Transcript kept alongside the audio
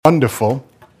Wonderful.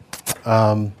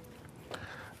 I'm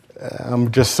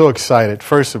just so excited.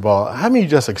 First of all, how many of you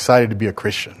just excited to be a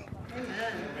Christian?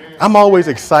 Amen. I'm always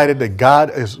excited that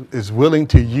God is willing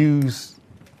to use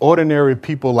ordinary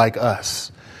people like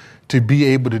us to be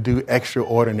able to do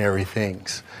extraordinary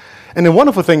things. And the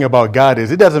wonderful thing about God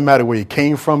is it doesn't matter where you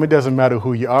came from. It doesn't matter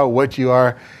who you are, what you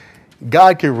are.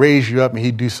 God can raise you up and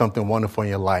he'd do something wonderful in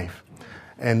your life.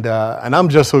 And I'm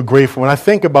just so grateful. When I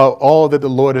think about all that the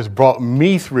Lord has brought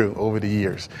me through over the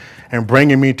years and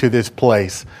bringing me to this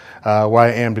place where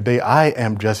I am today, I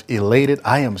am just elated.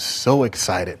 I am so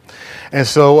excited. And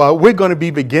so we're going to be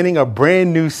beginning a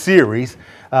brand new series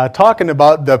talking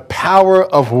about the power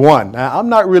of one. Now, I'm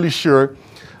not really sure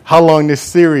how long this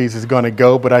series is going to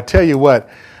go, but I tell you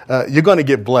what, you're going to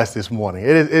get blessed this morning.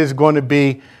 It is going to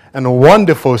be a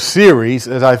wonderful series,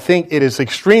 as I think it is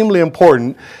extremely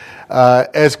important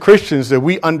as Christians that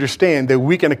we understand that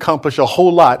we can accomplish a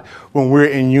whole lot when we're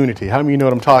in unity. How many of you know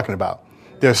what I'm talking about?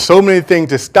 There's so many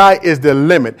things. The sky is the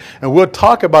limit. And we'll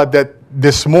talk about that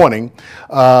this morning.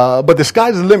 But the sky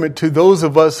is the limit to those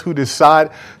of us who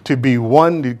decide to be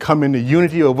one, to come into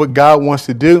unity of what God wants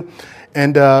to do.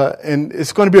 And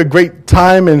it's going to be a great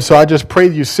time. And so I just pray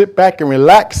that you sit back and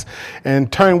relax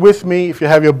and turn with me, if you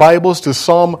have your Bibles, to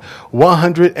Psalm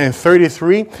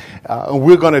 133. And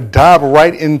we're going to dive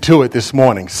right into it this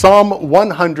morning. Psalm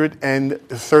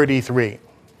 133.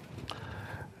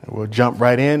 We'll jump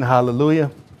right in.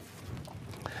 Hallelujah.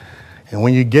 And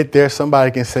when you get there,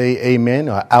 somebody can say amen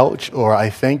or ouch or I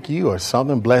thank you or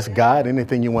something. Bless God.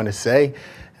 Anything you want to say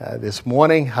this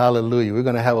morning. Hallelujah. We're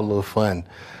going to have a little fun.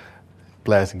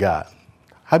 Bless God.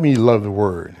 How many love the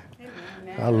word? Amen.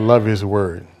 I love his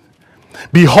word.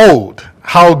 Behold,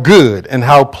 how good and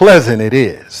how pleasant it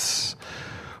is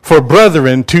for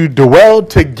brethren to dwell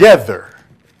together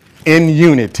in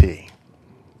unity.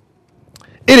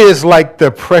 It is like the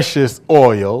precious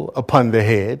oil upon the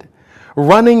head,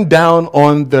 running down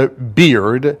on the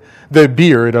beard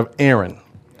of Aaron,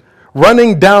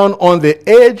 running down on the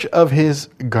edge of his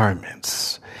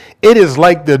garments. It is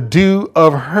like the dew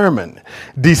of Hermon,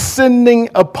 descending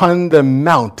upon the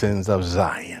mountains of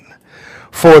Zion.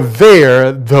 For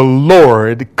there the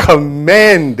Lord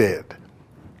commanded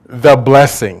the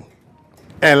blessing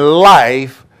and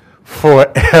life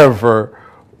forevermore.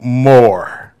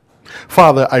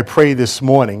 Father, I pray this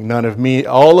morning, none of me,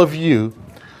 all of you,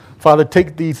 Father,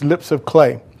 take these lips of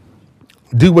clay.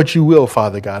 Do what you will,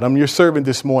 Father God. I'm your servant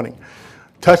this morning.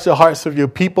 Touch the hearts of your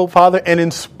people, Father, and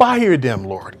inspire them,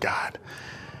 Lord God.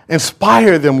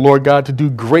 Inspire them, Lord God, to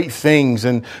do great things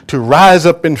and to rise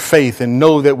up in faith and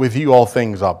know that with you all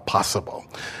things are possible.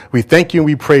 We thank you and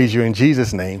we praise you in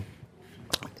Jesus' name.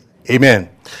 Amen.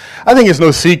 I think it's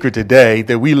no secret today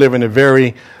that we live in a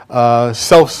very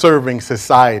self-serving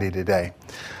society today.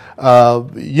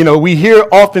 We hear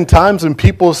oftentimes when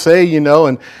people say,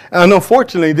 and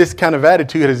unfortunately this kind of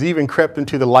attitude has even crept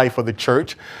into the life of the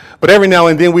church. But every now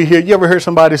and then we hear, you ever heard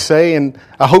somebody say, and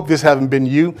I hope this hasn't been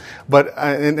you, but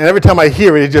and every time I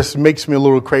hear it, it just makes me a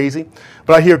little crazy.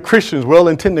 But I hear Christians,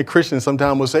 well-intended Christians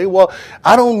sometimes will say, well,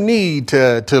 I don't need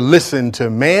to listen to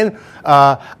man.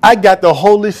 I got the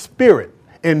Holy Spirit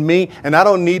in me, and I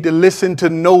don't need to listen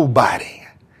to nobody.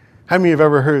 How many have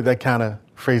ever heard that kind of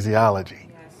phraseology?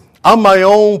 I'm my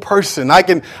own person. I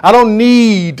don't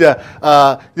need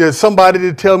somebody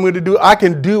to tell me what to do. I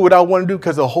can do what I want to do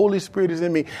because the Holy Spirit is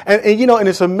in me. And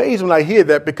it's amazing when I hear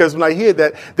that, because when I hear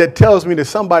that, that tells me that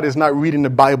somebody is not reading the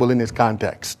Bible in this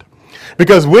context.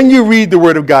 Because when you read the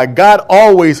Word of God, God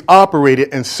always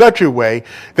operated in such a way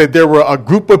that there were a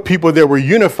group of people that were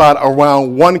unified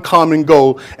around one common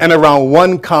goal and around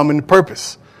one common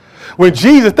purpose.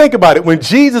 Think about it, when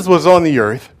Jesus was on the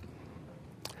earth,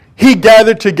 he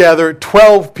gathered together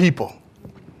 12 people.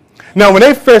 Now, when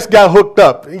they first got hooked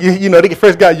up, they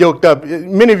first got yoked up,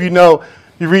 many of you know,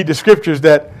 you read the scriptures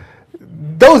that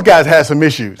those guys had some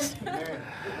issues.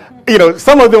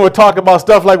 Some of them would talk about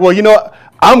stuff like, well,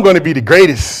 I'm going to be the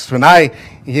greatest when I,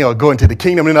 go into the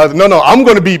kingdom. And others, no, I'm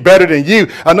going to be better than you.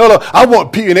 No, I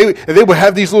want people. And they would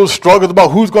have these little struggles about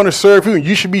who's going to serve who, and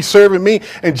you should be serving me.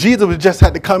 And Jesus would just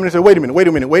had to come in and say, wait a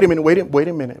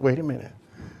minute.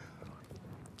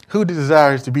 Who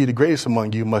desires to be the greatest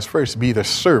among you must first be the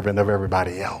servant of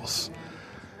everybody else.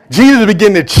 Jesus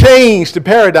began to change the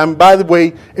paradigm, by the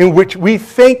way, in which we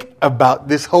think about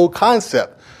this whole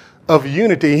concept of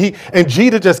unity. And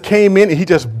Jesus just came in and he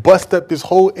just busted up this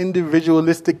whole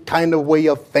individualistic kind of way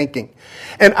of thinking.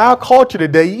 And our culture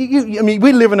today,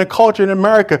 we live in a culture in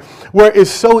America where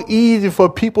it's so easy for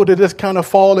people to just kind of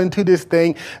fall into this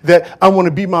thing that I want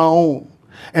to be my own.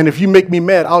 And if you make me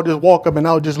mad, I'll just walk up and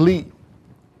I'll just leave.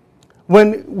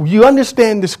 when you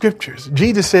understand the scriptures,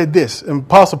 Jesus said this, and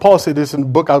Apostle Paul said this in the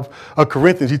book of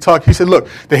Corinthians. He said, look,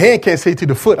 the hand can't say to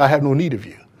the foot, I have no need of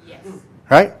you. Yes.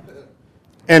 Right?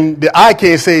 And the eye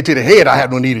can't say to the head, I have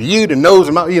no need of you, the nose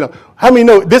and mouth, How many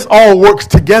know this all works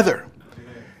together?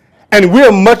 And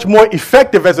we're much more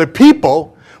effective as a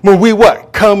people when we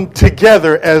what? Come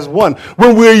together as one.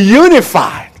 When we're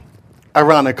unified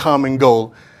around a common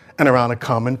goal and around a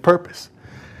common purpose.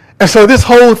 And so this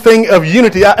whole thing of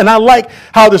unity, and I like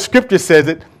how the scripture says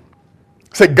it,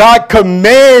 said God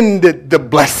commanded the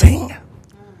blessing.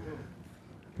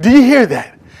 Do you hear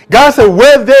that? God said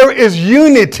where there is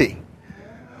unity,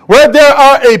 where there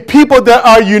are a people that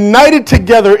are united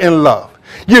together in love,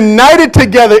 united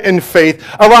together in faith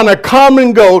around a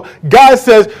common goal, God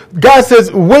says,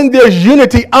 when there's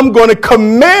unity, I'm going to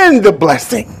command the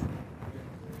blessing.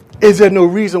 Is there no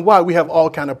reason why we have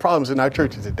all kind of problems in our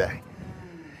churches today?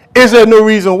 Is there no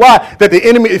reason why that the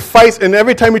enemy fights, and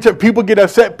every time people get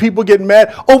upset, people get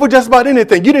mad over just about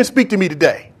anything? You didn't speak to me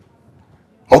today.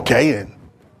 Okay, and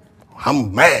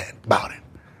I'm mad about it.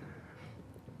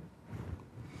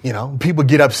 People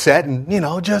get upset and,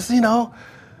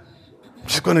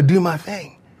 just going to do my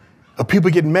thing. Or people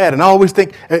get mad, and I always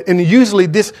think, and usually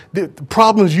the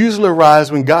problems usually arise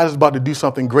when God is about to do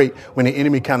something great, when the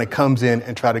enemy kind of comes in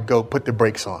and try to go put the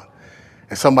brakes on.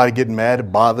 And somebody getting mad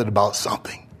and bothered about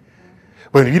something.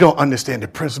 But if you don't understand the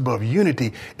principle of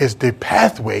unity is the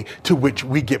pathway to which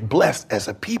we get blessed as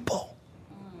a people,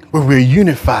 where we're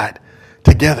unified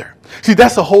together. See,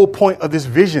 that's the whole point of this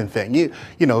vision thing.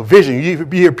 Vision. You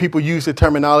hear people use the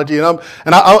terminology, and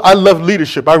I love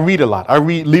leadership. I read a lot. I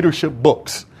read leadership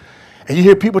books, and you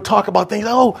hear people talk about things.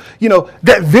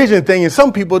 That vision thing, and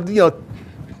some people, they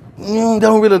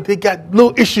got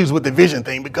little issues with the vision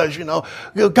thing because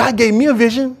God gave me a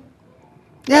vision.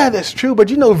 Yeah, that's true. But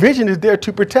vision is there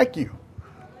to protect you.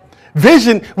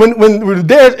 Vision, when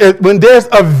there's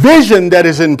a vision that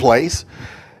is in place,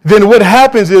 then what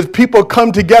happens is people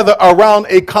come together around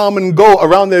a common goal,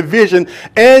 around their vision,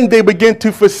 and they begin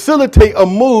to facilitate a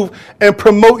move and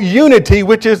promote unity,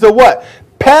 which is the what?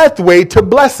 Pathway to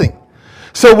blessing.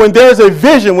 So when there's a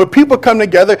vision, when people come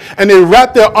together and they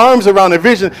wrap their arms around a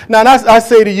vision, now I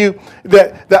say to you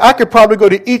that I could probably go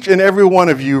to each and every one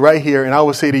of you right here, and I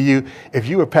would say to you, if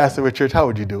you were pastor of a church, how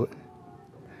would you do it?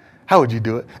 How would you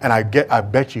do it? And I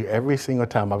bet you every single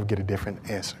time I would get a different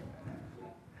answer.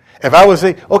 If I would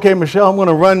say, okay, Michelle, I'm going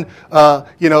to run,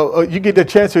 you get the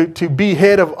chance to be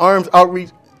head of Arms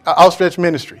Outstretched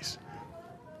Ministries.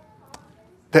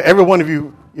 That every one of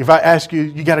you, if I ask you,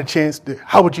 you got a chance,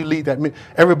 how would you lead that?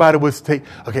 Everybody would say,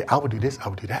 okay, I would do this, I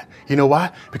would do that. You know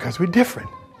why? Because we're different.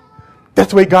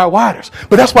 That's the way God wired us.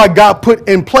 But that's why God put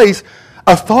in place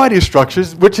authority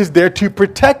structures, which is there to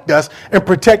protect us and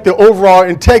protect the overall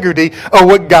integrity of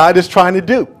what God is trying to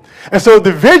do. And so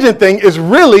the vision thing is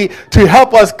really to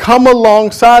help us come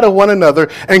alongside of one another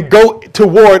and go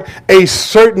toward a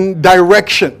certain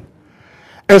direction.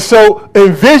 And so a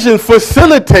vision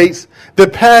facilitates the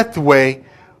pathway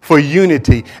for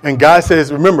unity. And God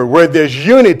says, remember, where there's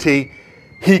unity,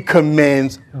 he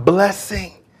commands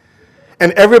blessing.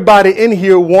 And everybody in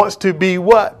here wants to be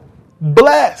what?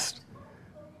 Blessed.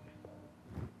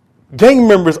 Gang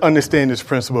members understand this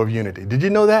principle of unity. Did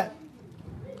you know that?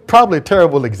 Probably a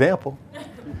terrible example.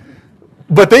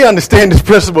 But they understand this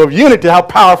principle of unity, how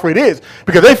powerful it is.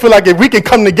 Because they feel like if we can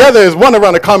come together as one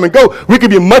around a common goal, we can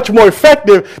be much more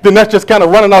effective than us just kind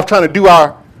of running off trying to do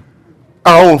our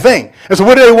own thing. And so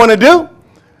what do they want to do?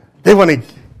 They want to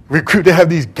recruit. They have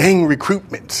these gang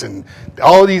recruitments and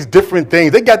all these different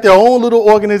things. They got their own little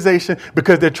organization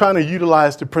because they're trying to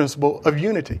utilize the principle of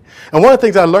unity. And one of the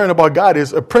things I learned about God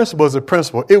is a principle is a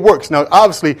principle. It works. Now,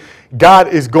 obviously, God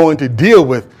is going to deal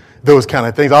with those kind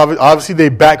of things. Obviously, they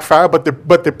backfire, but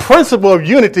the principle of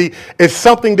unity is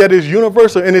something that is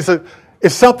universal, and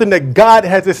it's something that God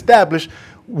has established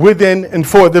within and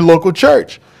for the local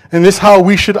church. And this is how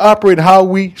we should operate, how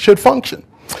we should function.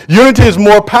 Unity is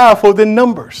more powerful than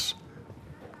numbers.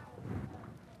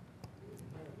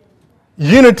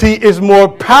 Unity is more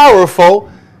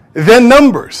powerful than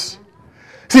numbers.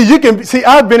 See,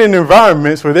 I've been in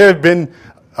environments where there have been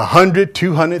 100,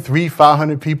 200, 300,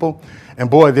 500 people, and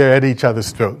boy, they're at each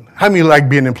other's throat. How many like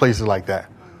being in places like that?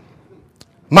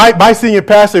 My senior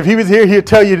pastor, if he was here, he'd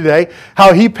tell you today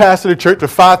how he pastored a church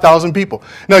with 5,000 people.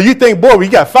 Now, you think, boy, we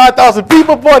got 5,000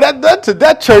 people, boy,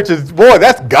 that church is, boy,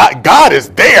 that's God. God is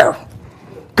there.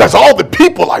 Because all the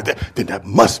people are there. Then that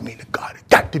must mean that God has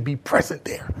got to be present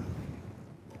there.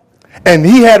 And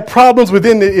he had problems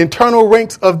within the internal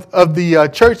ranks of the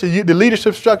church, the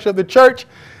leadership structure of the church.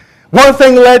 One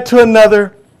thing led to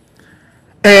another,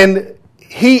 and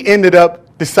he ended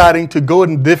up deciding to go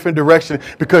in a different direction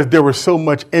because there was so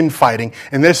much infighting,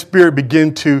 and that spirit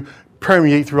began to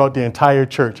permeate throughout the entire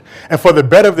church. And for the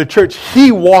better of the church,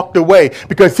 he walked away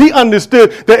because he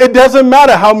understood that it doesn't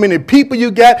matter how many people you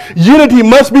got, unity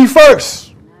must be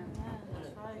first.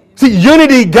 See,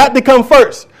 unity got to come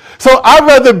first. So I'd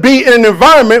rather be in an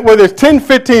environment where there's 10,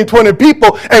 15, 20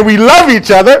 people and we love each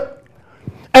other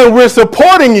and we're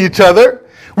supporting each other.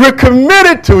 We're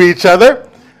committed to each other.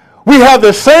 We have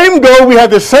the same goal. We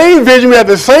have the same vision. We have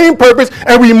the same purpose,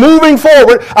 and we're moving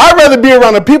forward. I'd rather be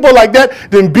around the people like that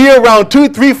than be around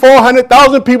 200,000, 300,000,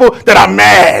 400,000 people that are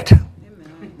mad.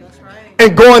 Amen. That's right.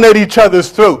 And going at each other's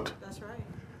throat. That's right.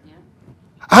 Yeah.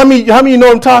 How many of you know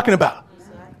what I'm talking about?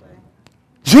 Exactly.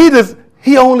 Jesus,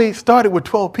 he only started with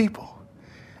 12 people,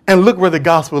 and look where the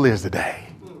gospel is today.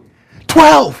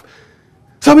 12.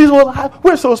 Some people, well,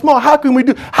 we're so small. How can we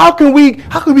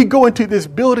go into this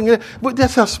building?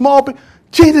 That's a small.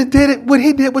 Jesus did it. What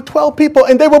he did with 12 people,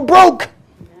 and they were broke.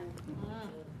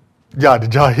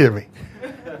 Did y'all hear me?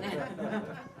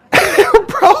 They were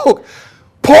broke.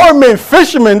 Poor men,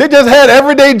 fishermen. They just had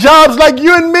everyday jobs like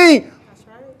you and me. That's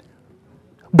right.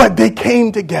 But they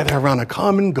came together around a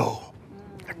common goal.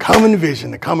 Common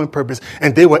vision, a common purpose,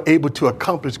 and they were able to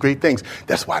accomplish great things.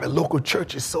 That's why the local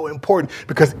church is so important,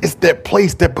 because it's that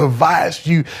place that provides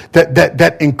you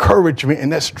that encouragement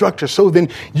and that structure, so then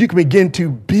you can begin to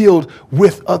build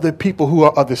with other people who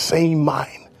are of the same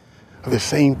mind, of the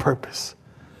same purpose.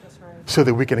 That's right. So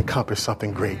that we can accomplish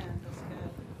something great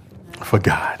for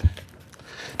God.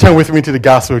 Turn with me to the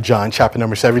Gospel of John, chapter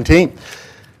number 17.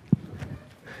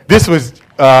 This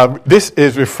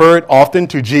is referred often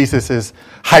to Jesus'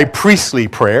 high priestly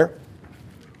prayer.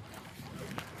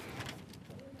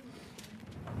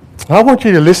 I want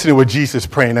you to listen to what Jesus is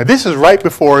praying. Now, this is right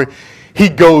before he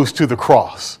goes to the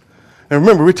cross. And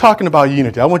remember, we're talking about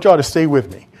unity. I want y'all to stay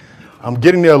with me. I'm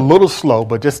getting there a little slow,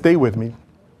 but just stay with me.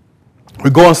 We're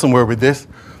going somewhere with this.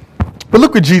 But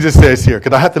look what Jesus says here,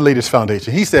 because I have to lay this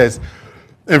foundation. He says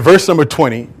in verse number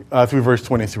 20 through verse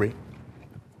 23.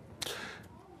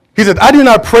 He said, I do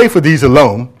not pray for these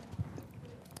alone,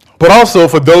 but also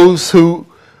for those who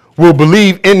will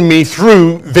believe in me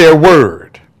through their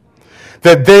word,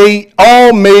 that they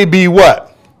all may be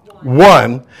what?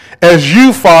 One, as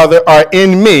you, Father, are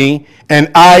in me and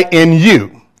I in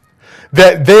you,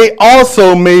 that they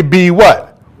also may be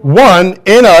what? One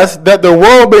in us, that the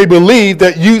world may believe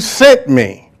that you sent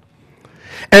me.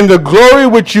 And the glory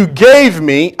which you gave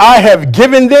me, I have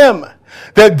given them,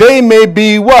 that they may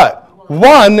be what?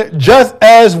 One, just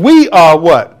as we are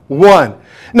what? One.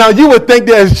 Now, you would think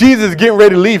that as Jesus is getting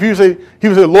ready to leave, he would say,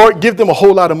 Lord, give them a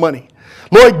whole lot of money.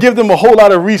 Lord, give them a whole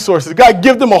lot of resources. God,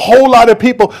 give them a whole lot of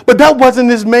people. But that wasn't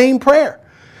his main prayer.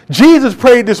 Jesus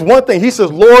prayed this one thing. He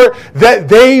says, Lord, that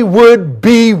they would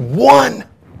be one.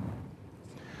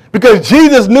 Because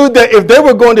Jesus knew that if they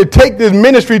were going to take this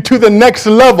ministry to the next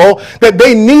level, that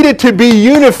they needed to be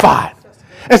unified.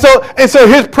 And so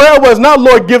his prayer was not,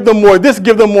 Lord, give them more this,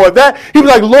 give them more of that. He was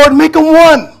like, Lord, make them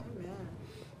one.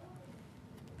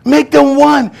 Make them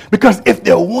one. Because if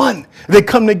they're one, they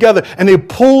come together and they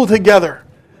pull together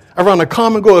around a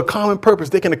common goal, a common purpose,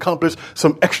 they can accomplish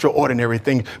some extraordinary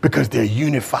things because they're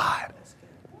unified.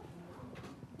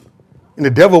 And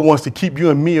the devil wants to keep you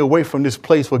and me away from this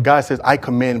place where God says, I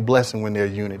command blessing when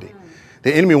there's unity.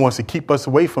 The enemy wants to keep us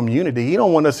away from unity. He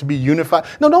don't want us to be unified.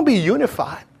 No, don't be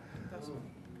unified.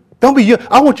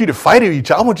 I want you to fight at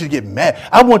each other. I want you to get mad.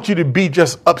 I want you to be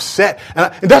just upset.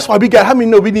 And that's why how many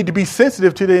know we need to be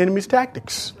sensitive to the enemy's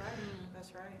tactics?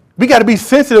 That's right. We got to be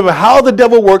sensitive of how the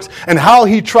devil works and how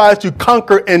he tries to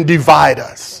conquer and divide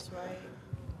us. That's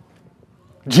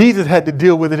right. Jesus had to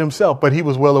deal with it himself, but he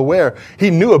was well aware. He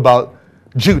knew about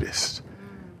Judas.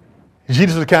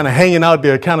 Jesus was kind of hanging out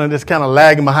there, kind of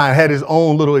lagging behind, had his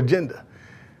own little agenda.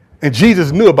 And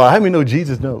Jesus knew about it. How many know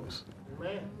Jesus knows?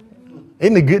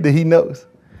 Isn't it good that he knows?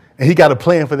 And he got a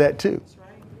plan for that too.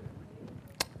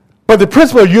 But the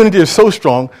principle of unity is so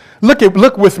strong.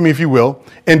 Look with me, if you will,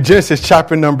 in Genesis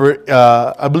chapter number,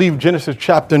 Genesis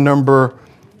chapter number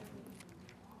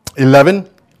 11.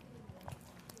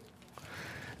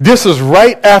 This is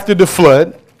right after the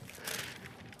flood.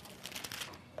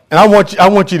 And I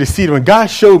want you to see it. When God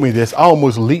showed me this, I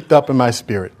almost leaped up in my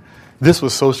spirit. This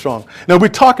was so strong. Now, we're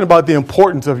talking about the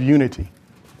importance of unity.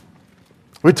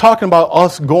 We're talking about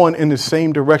us going in the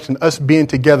same direction, us being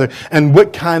together, and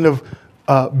what kind of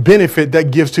benefit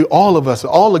that gives to all of us,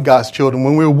 all of God's children,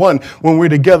 when we're one, when we're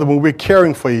together, when we're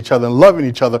caring for each other and loving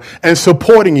each other and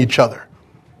supporting each other.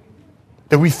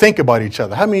 That we think about each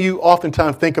other. How many of you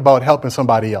oftentimes think about helping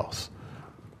somebody else?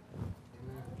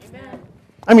 Amen.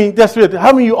 How many of you oftentimes think about helping somebody else? How many of you oftentimes think about supporting each other? That we think about each other. How many of you oftentimes think about helping somebody else? Amen. How many of you oftentimes think about helping somebody else? I mean, that's real.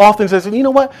 How many of you often says, you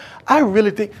know what? I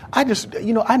really think I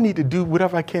need to do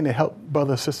whatever I can to help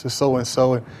brother, sister,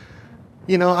 so-and-so. And,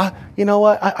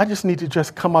 I just need to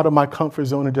just come out of my comfort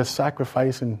zone and just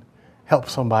sacrifice and help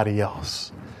somebody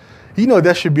else. You know,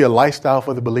 that should be a lifestyle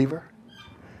for the believer.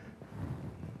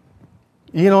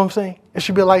 You know what I'm saying? It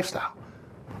should be a lifestyle.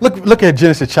 Look at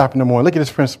Genesis chapter number 1. Look at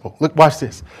this principle. Watch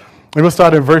this. And we'll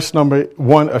start at verse number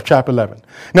 1 of chapter 11.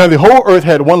 Now, the whole earth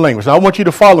had one language. Now, I want you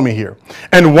to follow me here.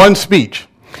 And one speech.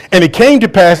 And it came to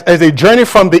pass as they journeyed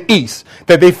from the east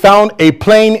that they found a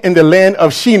plain in the land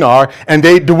of Shinar, and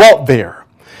they dwelt there.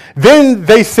 Then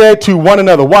they said to one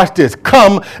another, watch this,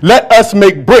 come, let us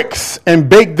make bricks and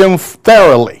bake them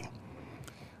thoroughly.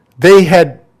 They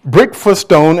had brick for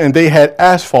stone, and they had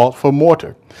asphalt for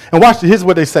mortar. And watch this, here's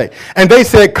what they say. And they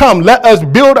said, come, let us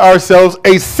build ourselves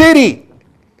a city.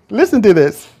 Listen to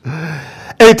this.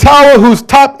 A tower whose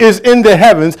top is in the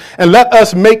heavens, and let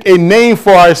us make a name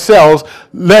for ourselves,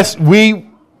 lest we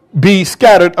be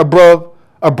scattered abroad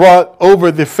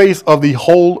over the face of the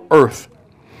whole earth.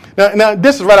 Now,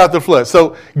 this is right after the flood.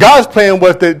 So God's plan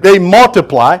was that they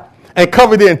multiply and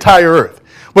cover the entire earth.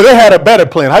 Well, they had a better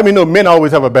plan. How many know men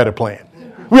always have a better plan?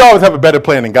 We always have a better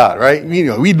plan than God, right? We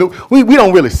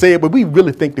don't really say it, but we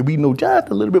really think that we know just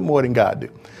a little bit more than God do.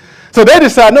 So they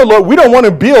decided, no, Lord, we don't want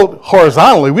to build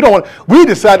horizontally. We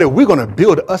decided we're going to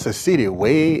build us a city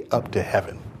way up to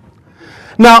heaven.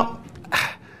 Now,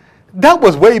 that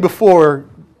was way before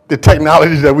the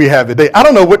technology that we have today. I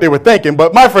don't know what they were thinking,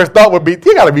 but my first thought would be,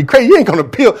 you got to be crazy. You ain't going to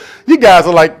build. You guys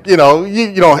are like, you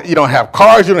don't have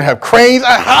cars. You don't have cranes.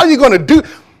 How are you going to do?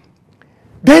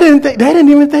 They didn't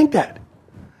even think that.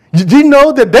 Did you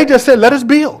know that they just said, let us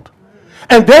build?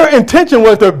 And their intention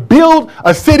was to build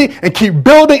a city and keep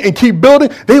building and keep building.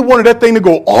 They wanted that thing to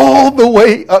go all the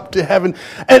way up to heaven.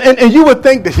 And you would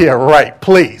think that, yeah, right,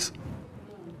 please.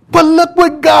 But look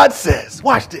what God says.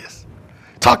 Watch this.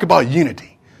 Talk about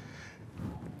unity.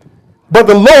 But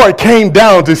the Lord came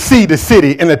down to see the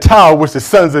city and the tower which the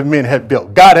sons of men had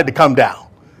built. God had to come down.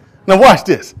 Now watch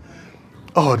this.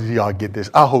 Oh, did y'all get this?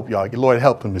 I hope y'all get. Lord,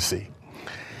 help them to see.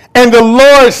 And the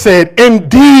Lord said,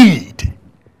 indeed,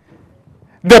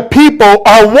 the people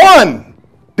are one.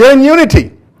 They're in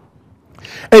unity.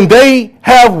 And they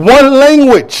have one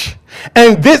language.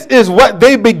 And this is what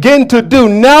they begin to do.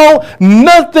 Now,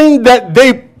 nothing that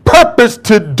they purpose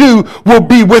to do will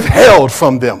be withheld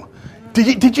from them.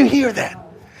 Did you hear that?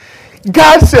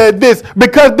 God said this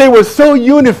because they were so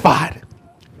unified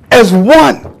as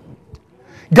one.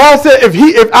 God said,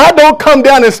 if I don't come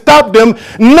down and stop them,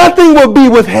 nothing will be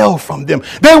withheld from them.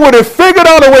 They would have figured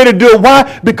out a way to do it.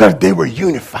 Why? Because they were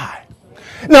unified.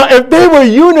 Now, if they were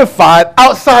unified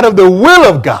outside of the will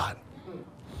of God,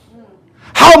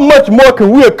 how much more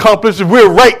can we accomplish if we're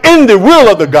right in the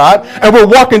will of the God and we're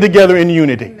walking together in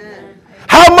unity? Amen.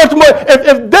 How much more,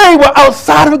 if they were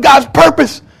outside of God's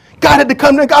purpose, God had to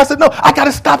come in. God said, no, I got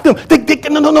to stop them.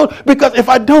 No, because if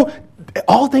I don't,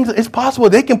 all things, it's possible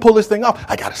they can pull this thing off.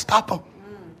 I got to stop them.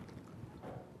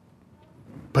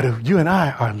 But if you and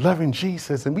I are loving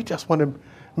Jesus and we just want to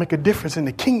make a difference in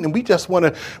the kingdom, we just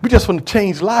want to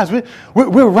change lives.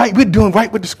 We're right. We're doing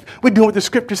right. We're doing what the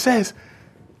scripture says.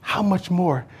 How much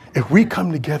more if we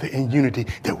come together in unity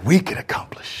that we can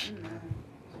accomplish?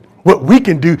 What we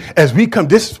can do as we come,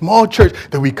 this small church,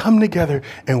 that we come together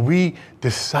and we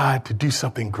decide to do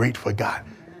something great for God.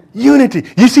 Unity.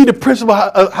 You see the principle,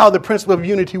 how the principle of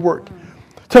unity works.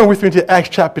 Turn with me to Acts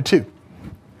chapter 2.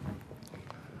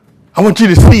 I want you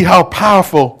to see how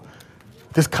powerful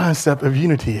this concept of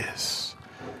unity is.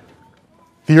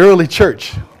 The early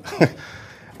church.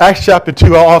 Acts chapter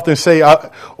 2, I often say,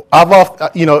 there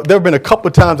have been a couple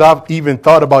of times I've even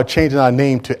thought about changing our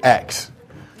name to Acts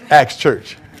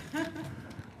Church.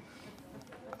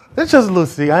 That's just a little,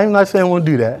 see, I'm not saying I want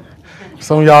to do that.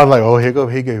 Some of y'all are like, oh, here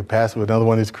go, Pastor, with another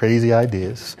one of his crazy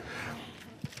ideas.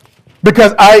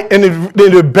 Because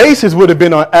the basis would have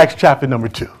been on Acts chapter number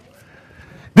 2.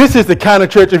 This is the kind of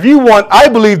church, if you want, I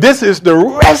believe this is the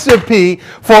recipe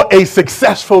for a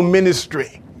successful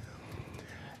ministry.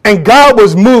 And God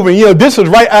was moving. This was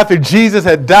right after Jesus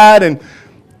had died, and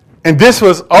this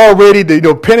was already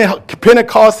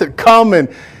Pentecost had come, and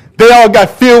they all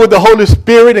got filled with the Holy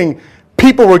Spirit, and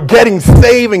people were getting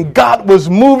saved, and God was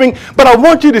moving. But I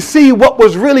want you to see what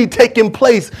was really taking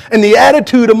place and the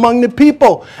attitude among the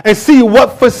people, and see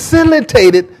what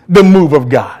facilitated the move of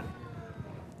God.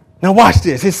 Now watch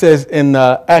this. It says in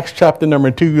Acts chapter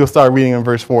number 2, you'll start reading in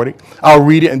verse 40. I'll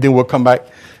read it, and then we'll come back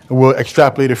and we'll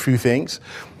extrapolate a few things.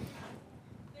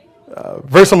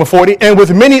 Verse number 40, and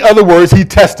with many other words he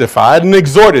testified and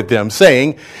exhorted them,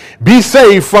 saying, be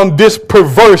saved from this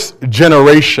perverse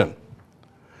generation.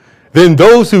 Then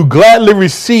those who gladly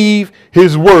received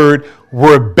his word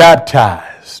were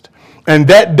baptized. And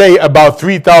that day, about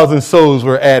 3,000 souls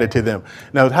were added to them.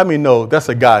 Now, how many know that's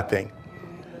a God thing?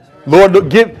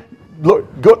 Lord,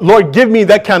 give me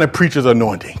that kind of preacher's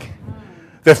anointing.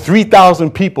 That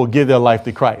 3,000 people give their life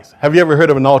to Christ. Have you ever heard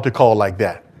of an altar call like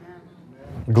that?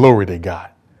 Glory to God.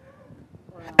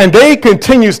 And they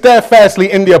continue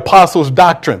steadfastly in the apostles'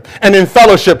 doctrine and in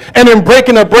fellowship and in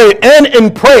breaking of bread and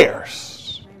in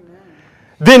prayers.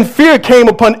 Then fear came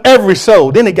upon every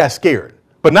soul. Then they got scared,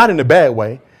 but not in a bad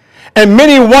way. And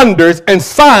many wonders and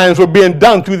signs were being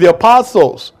done through the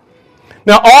apostles.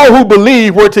 Now all who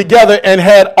believed were together and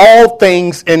had all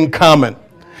things in common.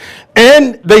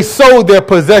 And they sold their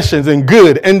possessions and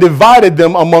good and divided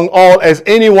them among all as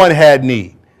anyone had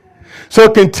need. So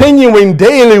continuing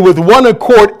daily with one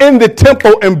accord in the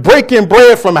temple and breaking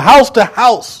bread from house to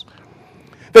house,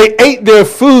 they ate their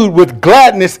food with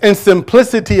gladness and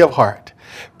simplicity of heart,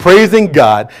 praising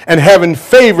God and having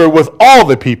favor with all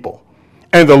the people.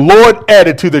 And the Lord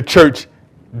added to the church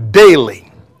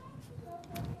daily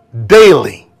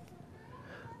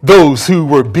those who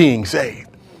were being saved.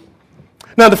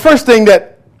 Now, the first thing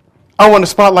that I want to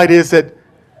spotlight is that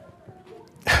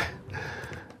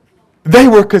they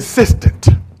were consistent.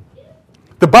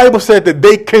 The Bible said that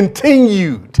they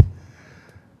continued.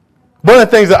 One of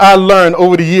the things that I learned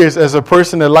over the years as a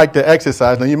person that liked to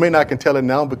exercise, now you may not can tell it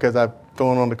now because I've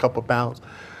thrown on a couple pounds.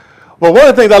 Well, one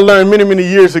of the things I learned many, many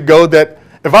years ago that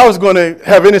if I was going to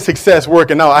have any success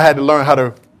working out, I had to learn how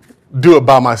to do it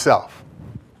by myself.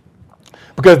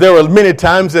 Because there were many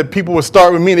times that people would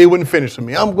start with me and they wouldn't finish with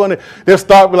me. They'll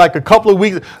start with like a couple of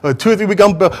weeks, or 2 or 3 weeks.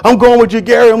 I'm going with you,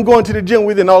 Gary. I'm going to the gym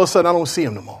with you. And all of a sudden, I don't see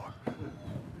him no more.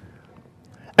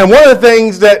 And one of the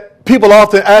things that people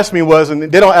often ask me was, and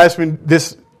they don't ask me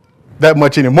this that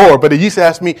much anymore, but they used to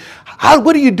ask me,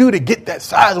 what do you do to get that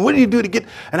size? And what do you do to get?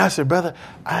 And I said, brother,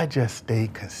 I just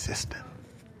stayed consistent.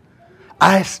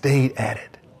 I stayed at it.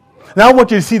 Now I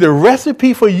want you to see the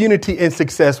recipe for unity and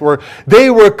success where they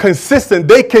were consistent.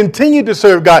 They continued to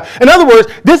serve God. In other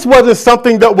words, this wasn't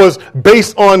something that was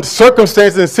based on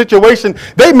circumstances and situation.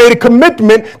 They made a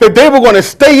commitment that they were going to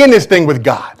stay in this thing with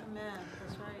God. Amen.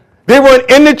 That's right. They weren't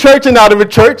in the church and out of the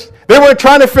church. They weren't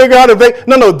trying to figure out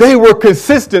if they were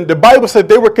consistent. The Bible said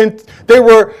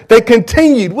they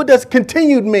continued. What does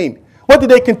continued mean? What did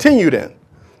they continue in?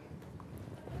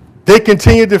 They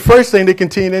continued, the first thing they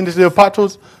continued into the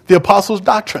apostles'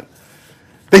 doctrine.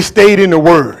 They stayed in the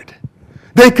word.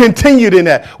 They continued in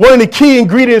that. One of the key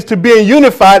ingredients to being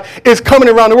unified is coming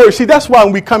around the word. See, that's why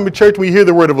when we come to church, we hear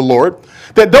the word of the Lord,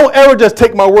 that don't ever just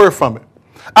take my word from it.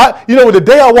 The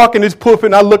day I walk in this pulpit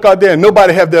and I look out there and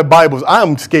nobody have their Bibles,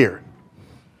 I'm scared.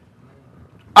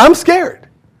 I'm scared.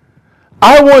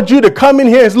 I want you to come in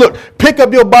here and look, pick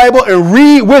up your Bible and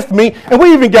read with me. And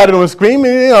we even got it on the screen.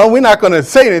 And, we're not going to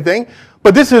say anything.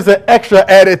 But this is an extra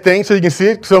added thing so you can see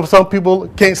it. So some people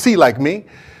can't see like me,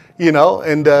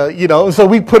 so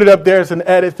we put it up there as an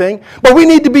added thing. But we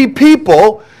need to be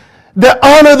people that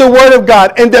honor the word of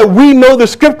God and that we know the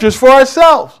scriptures for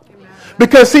ourselves. Amen.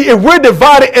 Because, see, if we're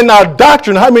divided in our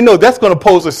doctrine, how many know that's going to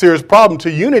pose a serious problem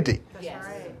to unity?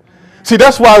 See,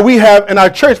 that's why we have in our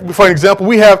church, for example,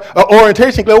 we have an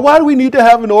orientation class. Why do we need to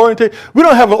have an orientation? We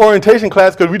don't have an orientation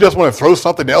class because we just want to throw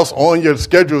something else on your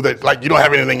schedule that like you don't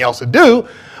have anything else to do,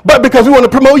 but because we want to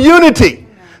promote unity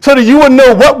so that you will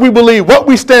know what we believe, what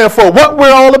we stand for, what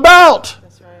we're all about.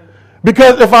 That's right.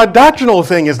 Because if our doctrinal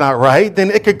thing is not right, then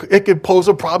it could pose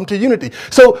a problem to unity.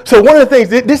 So one of the things,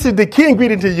 this is the key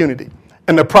ingredient to unity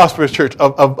in the prosperous church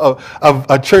of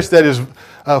a church that is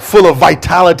full of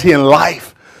vitality and life.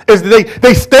 Is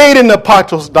they stayed in the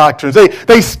apostles' doctrines.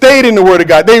 They stayed in the word of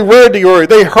God. They read the word.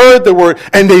 They heard the word.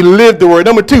 And they lived the word.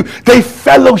 Number 2, they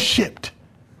fellowshipped.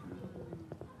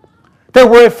 That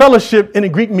word fellowship in the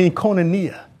Greek means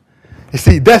koinonia. You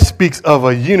see, that speaks of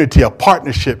a unity, a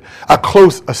partnership, a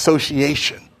close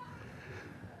association.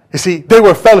 You see, they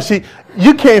were fellowship.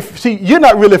 You're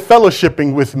not really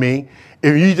fellowshipping with me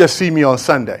if you just see me on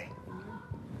Sunday.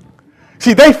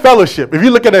 See, they fellowship. If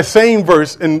you look at that same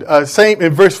verse, in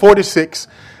verse 46,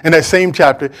 in that same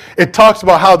chapter, it talks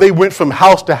about how they went from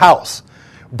house to house,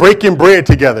 breaking bread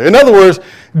together. In other words,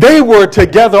 they were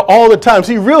together all the time.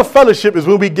 See, real fellowship is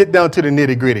when we get down to the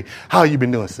nitty gritty. How you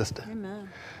been doing, sister? Amen.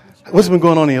 What's been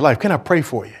going on in your life? Can I pray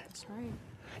for you? That's right.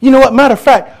 You know what? Matter of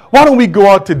fact, why don't we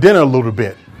go out to dinner a little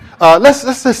bit? Let's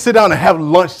just sit down and have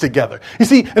lunch together. You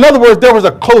see, in other words, there was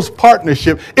a close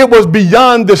partnership. It was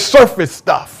beyond the surface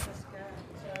stuff.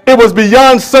 It was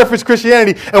beyond surface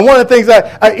Christianity. And one of the things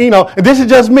and this is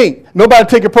just me. Nobody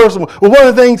take it personal. But one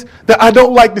of the things that I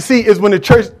don't like to see is when the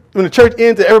church when the church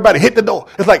ends and everybody hit the door.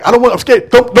 It's like, I'm scared.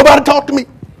 Don't nobody talk to me.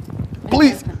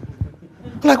 Please.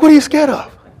 I'm like, what are you scared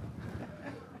of?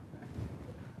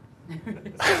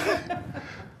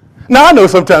 Now, I know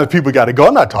sometimes people got to go.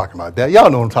 I'm not talking about that. Y'all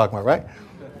know what I'm talking about, right?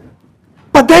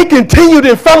 But they continued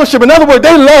in fellowship. In other words,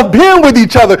 they loved being with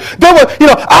each other. They were,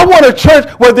 I want a church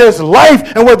where there's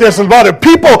life and where there's a lot of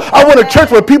people. I want a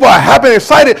church where people are happy and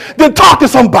excited. Then talk to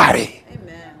somebody.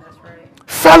 Amen. That's right.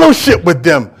 Fellowship with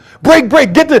them. Break,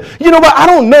 get to, you know what, I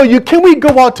don't know you. Can we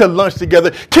go out to lunch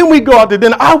together? Can we go out to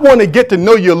dinner? I want to get to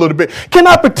know you a little bit. Can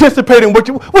I participate in what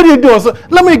are you doing? So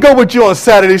let me go with you on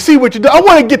Saturday, see what you do. I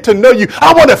want to get to know you.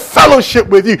 I want to fellowship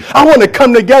with you. I want to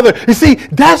come together. You see,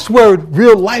 that's where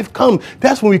real life comes.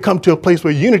 That's when we come to a place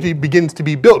where unity begins to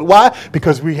be built. Why?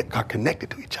 Because we are connected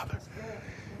to each other.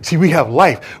 See, we have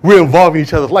life. We're involved in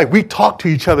each other's life. We talk to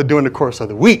each other during the course of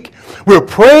the week. We're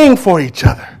praying for each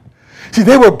other. See,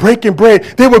 they were breaking bread.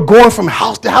 They were going from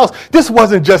house to house. This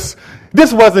wasn't just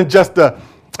a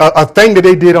thing that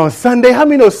they did on Sunday. How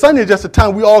many know Sunday is just a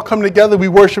time we all come together, we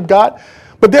worship God?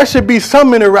 But there should be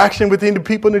some interaction within the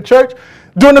people in the church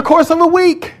during the course of a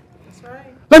week. That's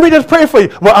right. Let me just pray for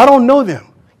you. Well, I don't know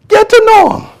them. Get to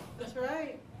know them. That's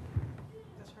right.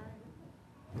 That's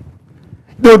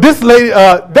right. This lady,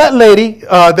 that lady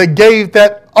that gave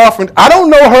that offering, I don't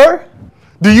know her.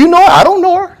 Do you know her? I don't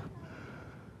know her.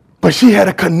 But she had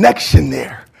a connection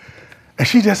there. And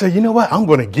she just said, you know what? I'm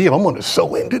going to give. I'm going to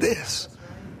sow into this.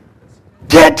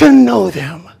 Get to know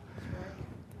them.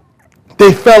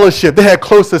 They fellowship. They had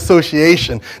close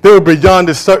association. They were beyond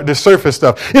the surface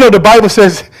stuff. The Bible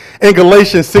says in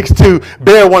Galatians 6:2,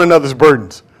 bear one another's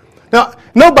burdens. Now,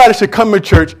 nobody should come to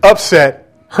church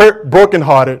upset, hurt,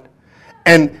 brokenhearted,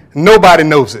 and nobody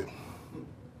knows it.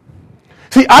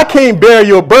 See, I can't bear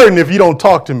your burden if you don't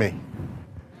talk to me.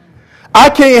 I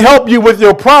can't help you with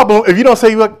your problem if you don't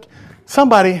say, look,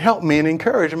 somebody help me and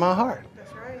encourage my heart.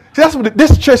 That's right. See, that's what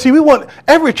this church, we want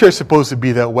every church supposed to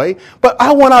be that way, but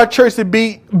I want our church to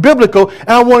be biblical, and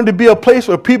I want it to be a place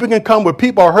where people can come, where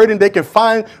people are hurting, they can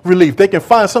find relief. They can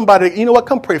find somebody, you know what,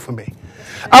 come pray for me.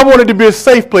 I want it to be a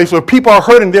safe place where people are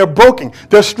hurting, they're broken,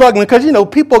 they're struggling, because,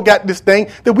 people got this thing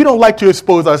that we don't like to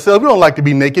expose ourselves. We don't like to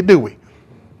be naked, do we?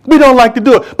 We don't like to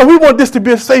do it, but we want this to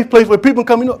be a safe place where people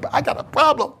come, I got a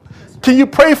problem. Can you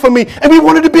pray for me? And we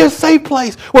want it to be a safe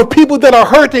place where people that are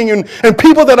hurting and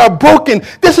people that are broken,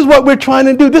 this is what we're trying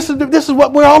to do. This is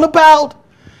what we're all about.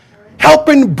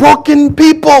 Helping broken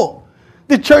people.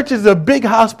 The church is a big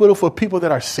hospital for people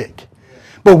that are sick.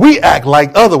 But we act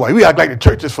like otherwise. We act like the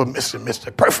church is for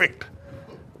Mr. Perfect.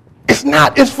 It's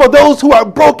not. It's for those who are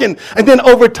broken. And then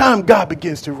over time, God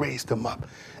begins to raise them up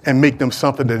and make them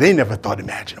something that they never thought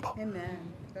imaginable. Amen.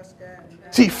 That's good.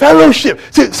 See, fellowship.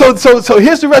 See, so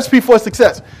here's the recipe for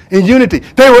success in unity.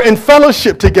 They were in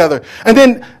fellowship together. And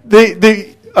then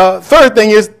the third thing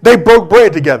is they broke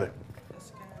bread together.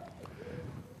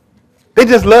 They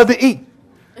just love to eat.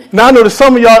 Now, I know that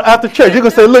some of y'all after church, you're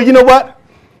going to say, look, you know what?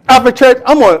 After church,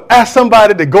 I'm going to ask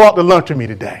somebody to go out to lunch with me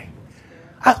today.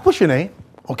 What's your name?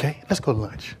 Okay, let's go to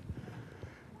lunch.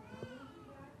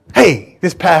 Hey,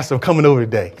 this pastor coming over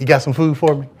today. You got some food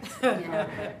for me?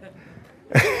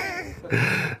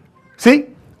 See,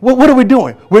 what are we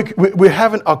doing? We're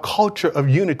having a culture of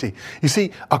unity. You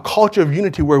see, a culture of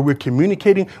unity where we're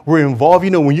communicating, we're involved.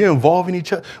 When you're involved in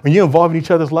each other, when you're involved in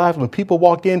each other's lives, when people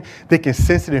walk in, they can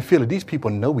sense it and feel it. These people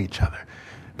know each other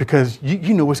because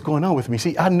you know what's going on with me.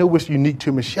 See, I know what's unique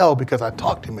to Michelle because I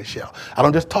talk to Michelle. I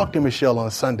don't just talk to Michelle on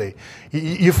Sunday.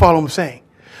 You follow what I'm saying?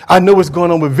 I know what's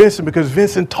going on with Vincent because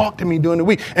Vincent talked to me during the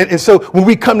week. And so when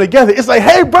we come together, it's like,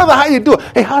 hey, brother, how you doing?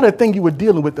 Hey, how that thing you were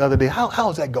dealing with the other day,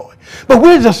 how's that going? But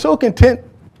we're just so content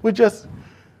with just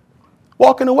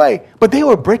walking away. But they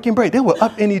were breaking bread. They were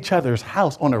up in each other's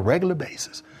house on a regular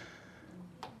basis.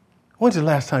 When's the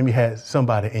last time you had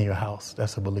somebody in your house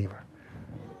that's a believer?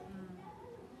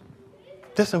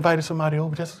 Just invited somebody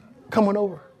over, just come on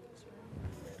over.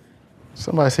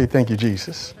 Somebody say, thank you,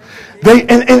 Jesus.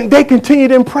 They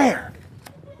continued in prayer.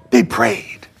 They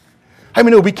prayed. How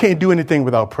many know we can't do anything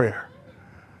without prayer?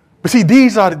 But see,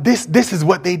 this is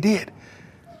what they did.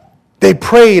 They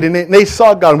prayed and they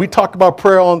saw God. And we talked about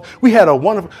prayer we had a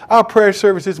wonderful, our prayer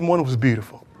service this morning was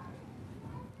beautiful.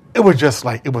 It was just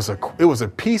like, it was a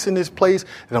peace in this place.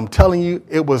 And I'm telling you,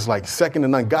 it was like second to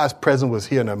none. God's presence was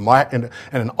here in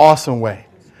an awesome way.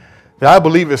 I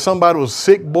believe if somebody was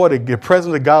sick, boy, the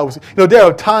presence of God was... there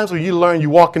are times when you learn,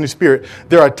 you walk in the Spirit.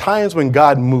 There are times when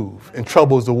God moves and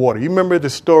troubles the water. You remember the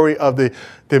story of the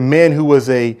man who was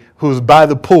by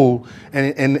the pool,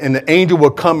 and the angel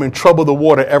would come and trouble the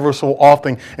water ever so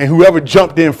often, and whoever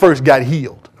jumped in first got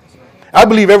healed. I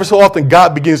believe every so often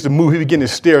God begins to move. He begins to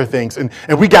stir things. And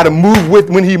we got to move with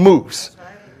when he moves.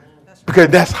 Because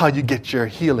that's how you get your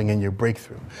healing and your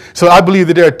breakthrough. So I believe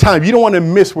that there are times you don't want to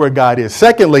miss where God is.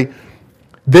 Secondly,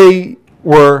 they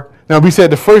were, now we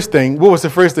said the first thing. What was the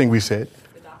first thing we said?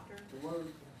 The doctor.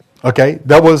 Okay,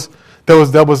 that was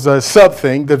a sub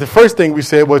thing. That the first thing we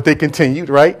said was they continued,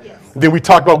 right? Yes. Then we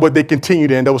talked about what they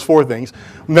continued in. That was 4 things.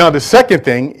 Now the second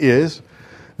thing is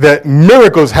that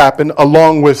miracles happen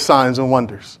along with signs and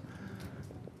wonders.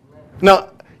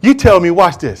 Now, you tell me,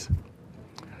 watch this.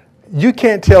 You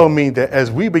can't tell me that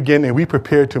as we begin and we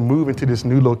prepare to move into this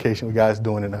new location what God is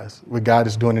doing in us, what God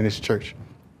is doing in this church.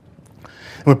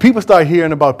 And when people start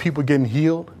hearing about people getting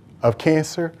healed of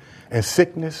cancer and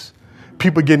sickness,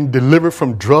 people getting delivered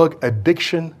from drug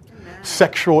addiction,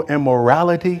 sexual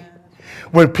immorality,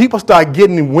 when people start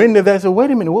getting wind of that, they say, wait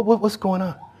a minute, what's going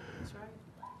on?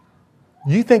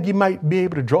 You think you might be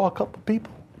able to draw a couple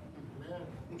people?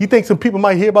 You think some people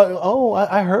might hear about, oh,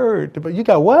 I heard, but you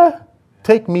got what?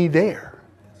 Take me there.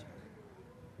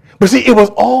 But see, it was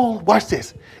all, watch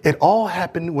this. It all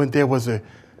happened when there was an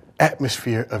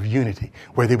atmosphere of unity,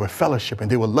 where they were fellowship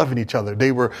and they were loving each other.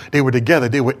 They were together.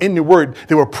 They were in the word.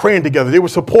 They were praying together. They were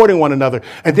supporting one another.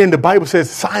 And then the Bible says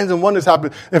signs and wonders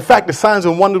happened. In fact, the signs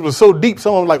and wonders were so deep,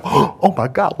 someone was like, oh my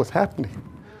God, what's happening?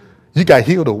 You got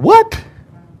healed of what?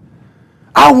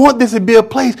 I want this to be a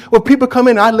place where people come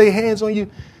in and I lay hands on you.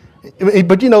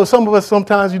 But, you know, some of us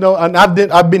sometimes, you know, and I've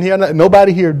been here.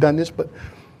 Nobody here done this, but,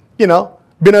 you know,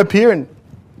 been up here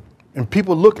and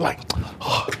people look like,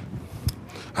 oh,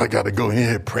 I got to go in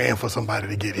here praying for somebody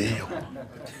to get healed.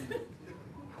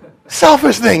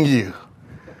 Selfish thing, you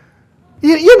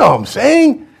know what I'm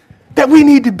saying? That we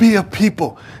need to be a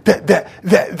people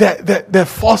that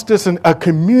fosters a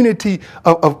community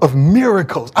of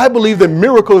miracles. I believe that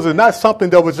miracles are not something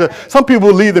that was just, some people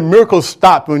believe the miracles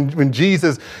stopped when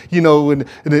Jesus, you know,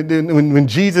 when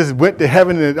Jesus went to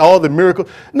heaven and all the miracles.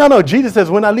 No, Jesus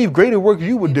says, when I leave, greater work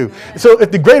you will do. So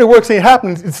if the greater works ain't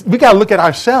happening, we got to look at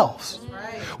ourselves.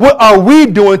 What are we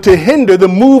doing to hinder the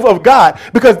move of God?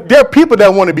 Because there are people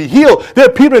that want to be healed. There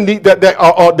are people that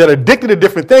are addicted to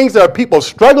different things. There are people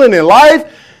struggling in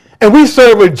life. And we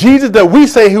serve a Jesus that we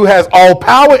say who has all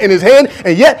power in his hand.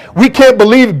 And yet we can't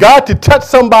believe God to touch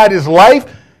somebody's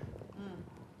life.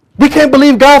 We can't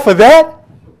believe God for that.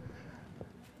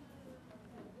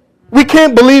 We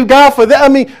can't believe God for that. I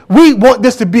mean, we want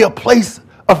this to be a place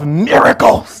of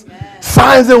miracles.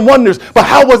 Signs and wonders. But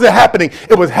how was it happening?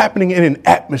 It was happening in an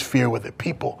atmosphere where the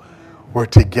people were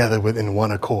together within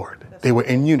one accord. They were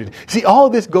in unity. See, all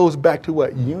this goes back to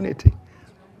what? Unity.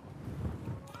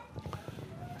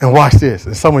 And watch this.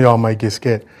 And some of y'all might get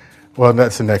scared. Well,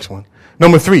 that's the next one.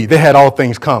 Number 3, they had all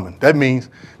things common. That means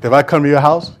that if I come to your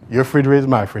house, your refrigerator is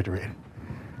my refrigerator.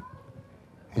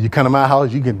 And you come to my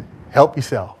house, you can help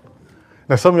yourself.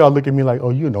 Now, some of y'all look at me like,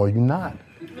 oh, you know, you're not.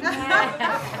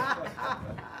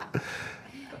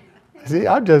 See,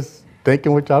 I'm just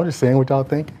thinking what y'all, I'm just saying what y'all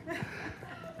thinking.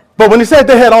 But when it said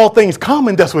they had all things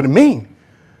common, that's what it means.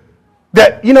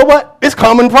 That, you know what? It's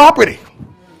common property.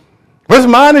 What's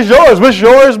mine is yours. What's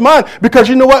yours is mine. Because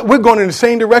you know what? We're going in the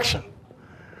same direction.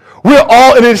 We're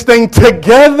all in this thing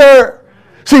together.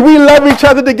 See, we love each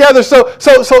other together. So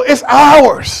it's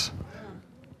ours.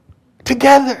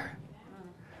 Together.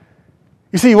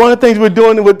 You see, one of the things we're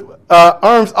doing with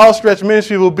Arms Outstretched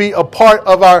Ministry will be a part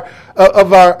of our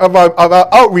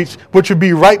outreach, which would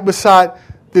be right beside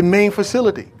the main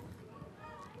facility.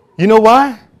 You know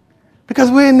why?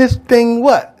 Because we're in this thing,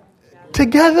 what?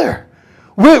 Together.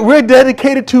 We're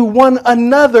dedicated to one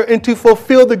another and to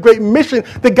fulfill the great mission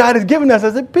that God has given us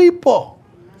as a people.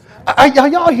 Are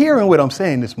y'all hearing what I'm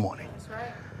saying this morning? That's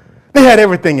right. They had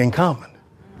everything in common.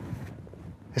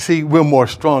 You see, we're more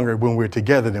stronger when we're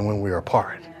together than when we're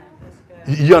apart.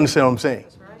 You understand what I'm saying?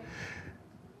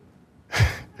 I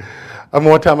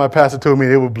remember one time my pastor told me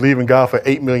they would believe in God for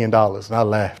 $8 million, and I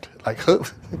laughed. Like,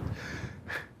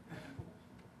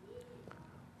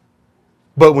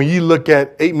 but when you look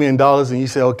at $8 million and you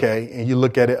say, okay, and you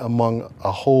look at it among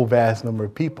a whole vast number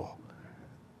of people,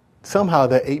 somehow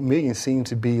that 8 million seems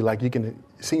to be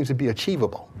seems to be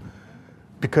achievable.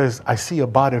 Because I see a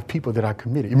body of people that are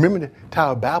committed. You remember the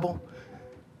Tower of Babel?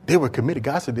 They were committed.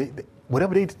 God said,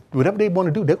 whatever they want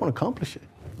to do, they're going to accomplish it.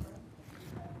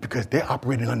 Because they're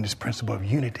operating on this principle of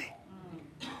unity.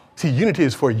 See, unity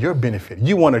is for your benefit.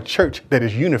 You want a church that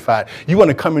is unified. You want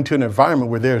to come into an environment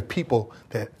where there are people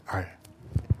that are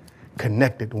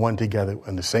connected one together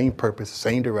in the same purpose,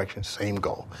 same direction, same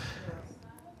goal.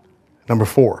 Number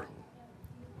 4,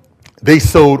 they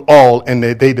sowed all and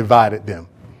they divided them.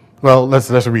 Well, let's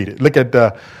read it. Look at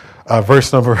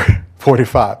verse number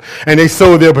 45. And they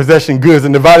sold their possession goods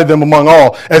and divided them among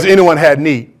all as anyone had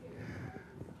need.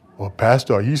 Well,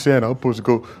 Pastor, are you saying I'm supposed to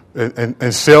go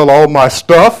and sell all my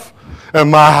stuff and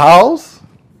my house?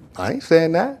 I ain't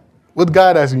saying that. What's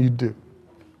God asking you to do?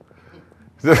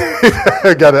 But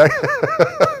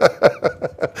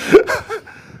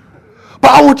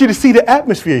I want you to see the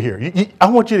atmosphere here. I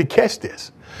want you to catch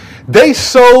this. They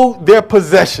sold their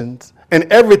possessions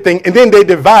and everything, and then they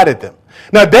divided them.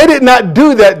 Now, they did not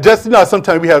do that just,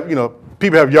 sometimes we have,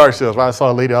 people have yard sales. Right? I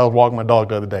saw a lady, I was walking my dog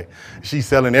the other day. She's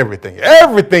selling everything.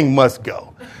 Everything must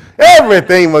go.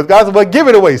 Everything must go. I said, well, give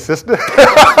it away, sister.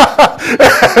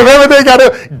 If everything got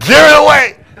to give it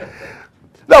away.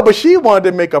 No, but she wanted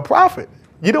to make a profit.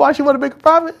 You know why she wanted to make a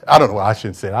profit? I don't know. I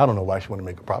shouldn't say it. I don't know why she wanted to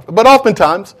make a profit. But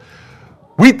oftentimes,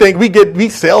 we think we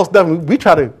sell stuff, and we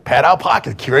try to pad our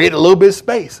pockets, create a little bit of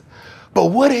space. But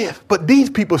what if? But these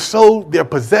people sold their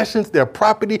possessions, their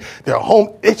property, their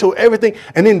home, they sold everything,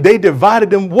 and then they divided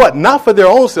them what? Not for their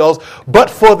own selves, but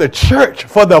for the church,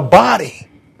 for the body.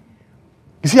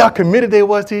 You see how committed they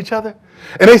was to each other?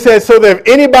 And they said so that if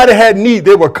anybody had need,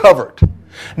 they were covered.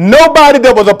 Nobody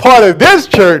that was a part of this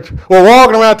church were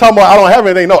walking around talking about, I don't have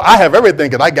anything. No, I have everything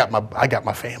because I got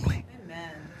my family.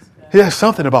 Amen. There's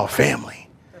something about family.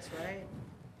 That's right.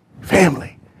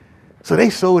 Family. So they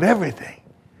sold everything.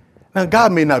 Now,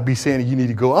 God may not be saying you need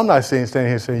to go. I'm not standing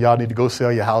here saying y'all need to go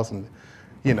sell your house and,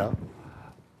 Now,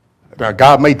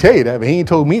 God may tell you that, but he ain't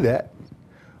told me that.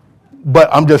 But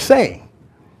I'm just saying,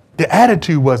 the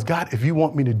attitude was, God, if you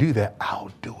want me to do that,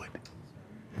 I'll do it.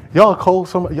 Y'all are cold?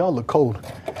 Y'all look cold.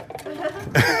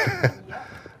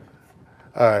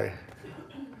 All right.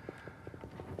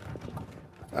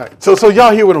 All right. So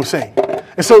y'all hear what I'm saying.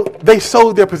 And so they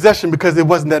sold their possession because it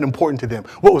wasn't that important to them.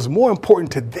 What was more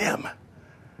important to them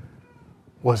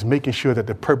was making sure that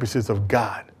the purposes of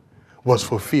God was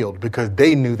fulfilled because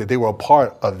they knew that they were a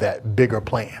part of that bigger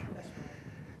plan.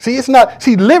 See,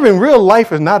 living real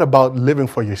life is not about living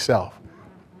for yourself.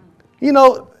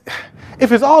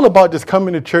 If it's all about just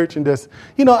coming to church and just,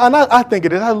 and I think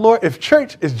it is, Lord, if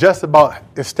church is just about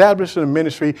establishing a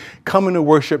ministry, coming to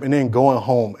worship, and then going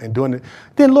home and doing it,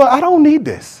 then, Lord, I don't need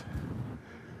this.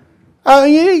 How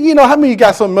many you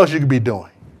got something else you could be doing?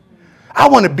 I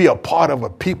want to be a part of a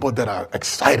people that are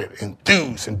excited,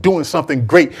 enthused, and doing something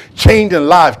great, changing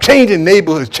lives, changing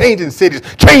neighborhoods, changing cities,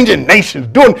 changing nations,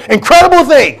 doing incredible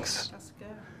things. That's good.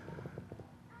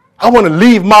 I want to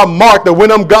leave my mark that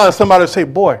when I'm gone, somebody will say,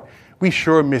 boy, we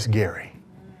sure miss Gary.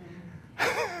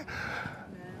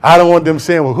 I don't want them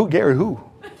saying, well, Gary who?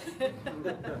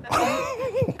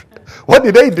 What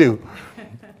did they do?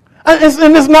 And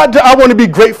it's not I want to be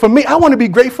great for me. I want to be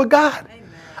great for God.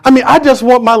 Amen. I just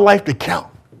want my life to count.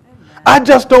 Amen. I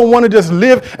just don't want to just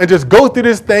live and just go through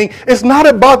this thing. It's not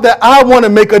about that. I want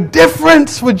to make a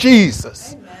difference for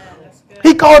Jesus.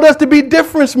 He called us to be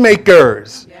difference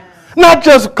makers. Yes. Not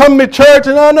just come to church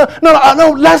and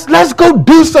no. Let's go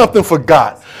do something for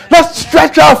God. Let's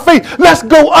stretch our faith. Let's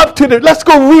go let's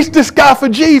go reach the sky for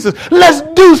Jesus. Let's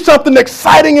do something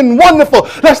exciting and wonderful.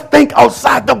 Let's think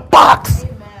outside the box.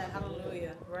 Amen.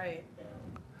 Hallelujah. Right.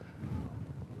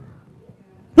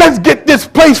 Let's get this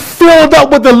place filled up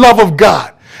with the love of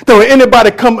God. That when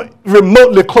anybody come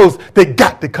remotely close, they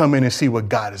got to come in and see what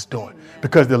God is doing. Amen.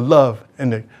 Because the love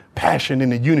and the passion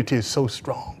and the unity is so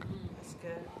strong.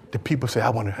 The people say, I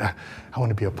want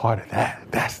to be a part of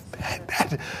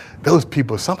that. Those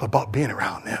people, something about being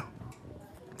around them.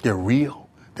 They're real.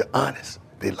 They're honest.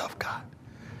 They love God.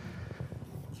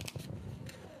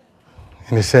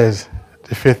 And it says,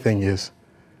 the fifth thing is,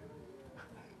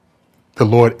 the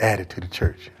Lord added to the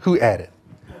church. Who added?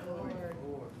 The Lord.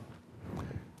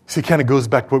 See, it kind of goes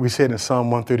back to what we said in Psalm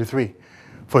 133.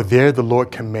 For there the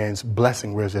Lord commands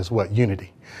blessing, whereas there's what?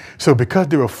 Unity. So because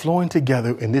they were flowing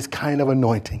together in this kind of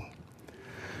anointing,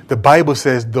 the Bible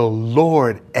says the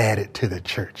Lord added to the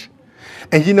church.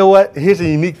 And you know what? Here's a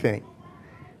unique thing.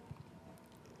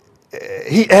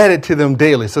 He added to them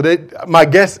daily. So that my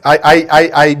guess,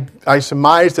 I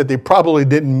surmise that they probably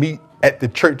didn't meet at the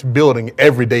church building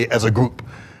every day as a group,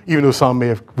 even though some may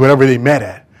have, whatever they met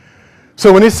at.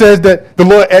 So when it says that the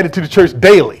Lord added to the church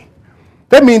daily,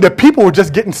 that means that people were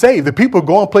just getting saved. The people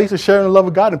going places sharing the love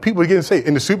of God, and people were getting saved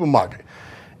in the supermarket,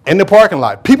 in the parking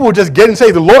lot. People were just getting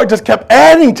saved. The Lord just kept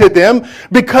adding to them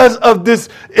because of this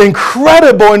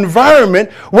incredible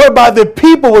environment whereby the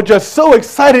people were just so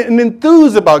excited and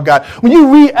enthused about God. When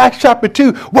you read Acts chapter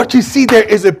 2, what you see there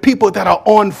is a people that are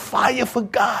on fire for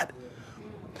God.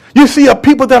 You see a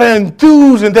people that are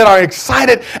enthused and that are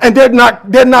excited, and they're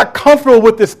not comfortable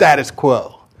with the status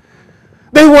quo.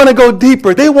 They want to go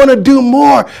deeper. They want to do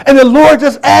more. And the Lord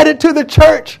just added to the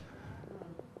church.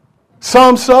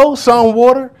 Some sow, some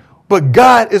water, but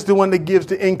God is the one that gives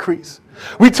the increase.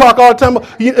 We talk all the time,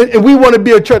 and we want to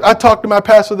be a church. I talked to my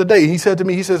pastor the other day. He said to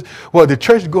me, he says, well, the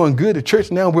church is going good. The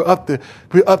church now, we're up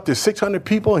to 600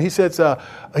 people. And he said,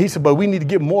 but we need to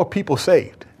get more people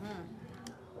saved.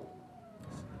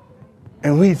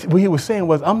 And what he was saying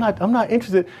was, I'm not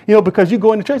interested, because you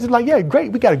go in the church, it's like, yeah,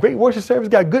 great. We got a great worship service,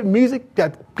 got good music,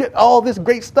 got all this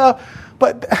great stuff.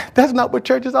 But that's not what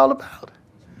church is all about.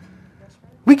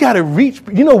 We got to reach,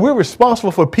 we're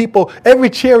responsible for people. Every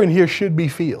chair in here should be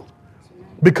filled.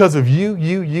 Because of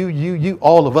you,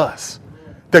 all of us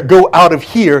that go out of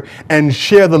here and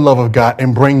share the love of God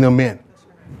and bring them in.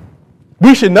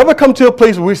 We should never come to a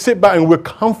place where we sit by and we're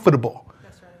comfortable.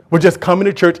 We're just coming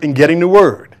to church and getting the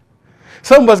word.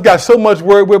 Some of us got so much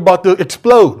word we're about to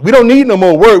explode. We don't need no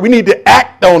more word. We need to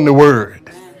act on the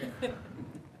word.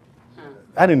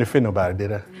 I didn't offend nobody,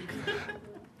 did I?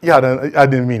 I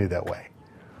didn't mean it that way.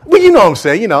 Well, you know what I'm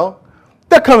saying,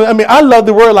 I love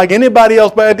the word like anybody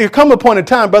else, but there come a point in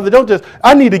time, brother,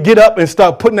 I need to get up and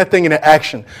start putting that thing into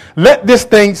action. Let this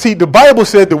thing, see, the Bible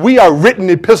said that we are written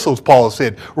epistles, Paul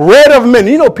said, read of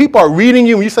men. People are reading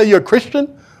you when you say you're a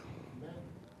Christian.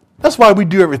 That's why we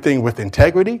do everything with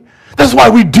integrity. That's why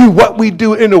we do what we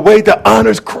do in a way that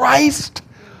honors Christ.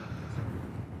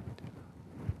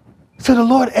 So the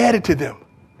Lord added to them.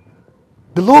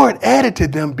 The Lord added to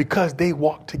them because they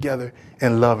walked together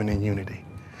in love and in unity.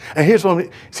 And here's what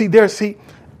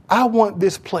I want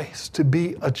this place to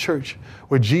be a church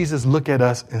where Jesus look at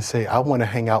us and say, I want to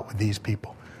hang out with these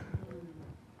people.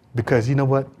 Because you know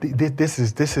what? This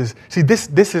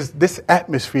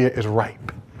atmosphere is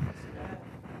ripe.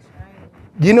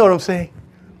 You know what I'm saying?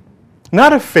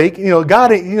 Not a fake,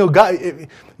 God ain't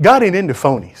into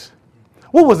phonies.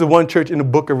 What was the one church in the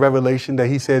book of Revelation that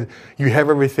he said, you have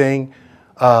everything?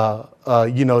 There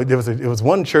was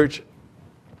one church,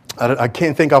 I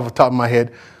can't think off the top of my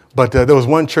head, but there was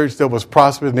one church that was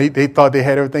prosperous, and they thought they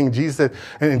had everything. Jesus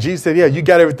said, yeah, you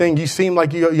got everything. You seem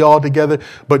like you're all together,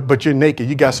 but you're naked.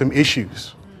 You got some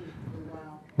issues.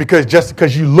 Because just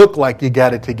because you look like you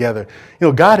got it together.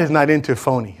 God is not into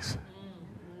phonies.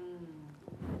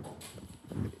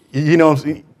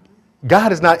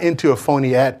 God is not into a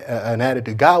phony an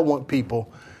attitude. God wants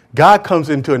people. God comes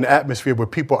into an atmosphere where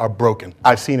people are broken.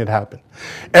 I've seen it happen.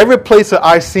 Every place that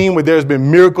I've seen where there's been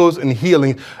miracles and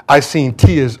healing, I've seen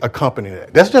tears accompanying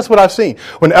it. That's just what I've seen.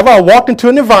 Whenever I walked into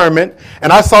an environment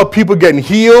and I saw people getting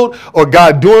healed or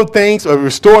God doing things or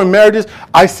restoring marriages,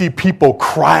 I see people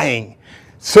crying.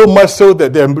 So much so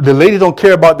that the ladies don't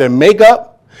care about their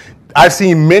makeup. I've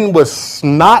seen men with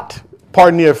snot,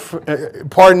 pardon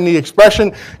the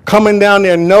expression, coming down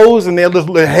their nose and their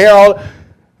little hair all.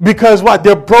 Because what?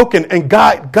 They're broken. And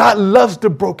God loves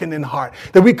the broken in heart.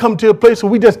 That we come to a place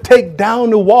where we just take down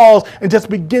the walls and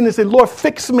just begin to say, Lord,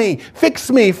 fix me,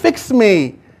 fix me, fix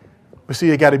me. But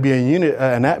see, it got to be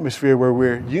an atmosphere where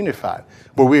we're unified,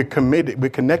 where we're committed,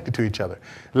 we're connected to each other.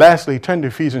 Lastly, turn to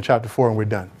Ephesians chapter 4 and we're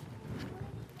done.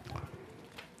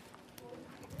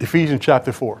 Ephesians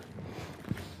chapter 4.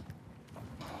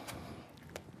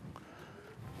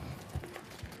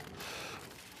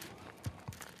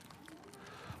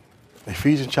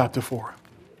 Ephesians chapter 4.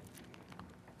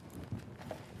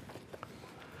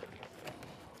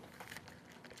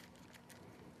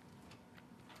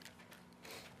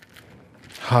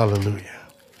 Hallelujah.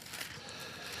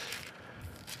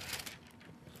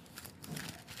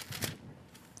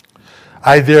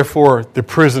 I, therefore, the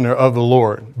prisoner of the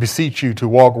Lord, beseech you to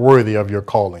walk worthy of your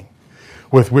calling,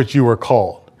 with which you were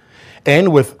called,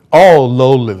 and with all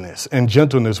lowliness and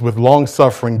gentleness, with long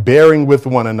suffering, bearing with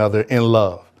one another in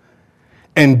love.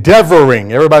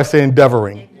 Endeavoring, everybody say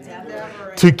endeavoring,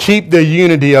 to keep the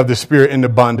unity of the Spirit in the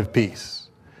bond of peace.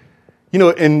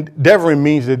 Endeavoring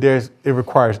means that it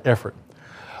requires effort.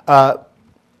 How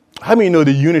many know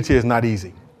the unity is not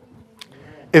easy?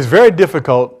 It's very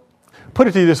difficult. Put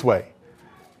it to you this way.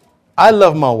 I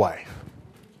love my wife.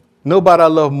 Nobody I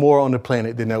love more on the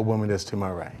planet than that woman that's to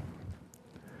my right.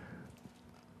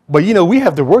 But we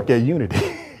have to work at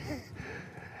unity.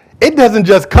 It doesn't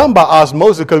just come by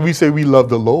osmosis because we say we love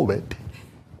the Lord.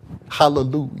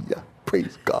 Hallelujah.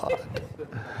 Praise God.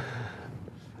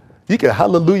 You can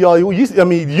hallelujah all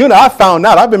you. I found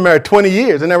out. I've been married 20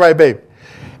 years. Isn't that right, baby?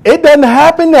 It doesn't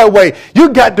happen that way. You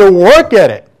got to work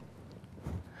at it.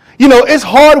 It's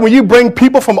hard when you bring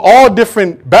people from all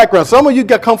different backgrounds. Some of you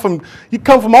come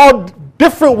from all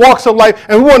different walks of life,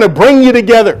 and we want to bring you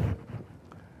together.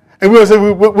 And we're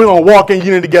going to walk in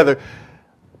unity together.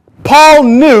 Paul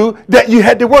knew that you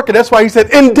had to work it. That's why he said,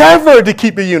 endeavor to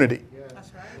keep the unity.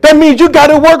 That means you got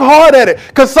to work hard at it.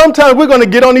 Because sometimes we're going to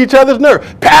get on each other's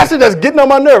nerve. Pastor, that's getting on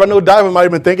my nerve. I know Diver might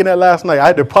have been thinking that last night. I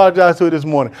had to apologize to her this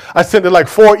morning. I sent her like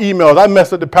 4 emails. I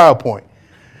messed up the PowerPoint.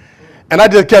 And I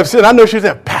just kept sitting. I know she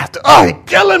said, Pastor, oh, he's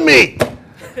killing me.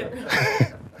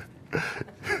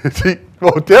 She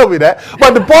won't tell me that.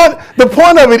 But the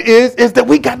point of it is that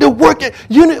we got to work it.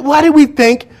 Why do we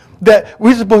think that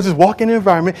we're supposed to just walk in the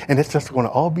environment and it's just going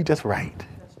to all be just right?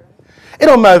 It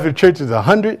don't matter if the church is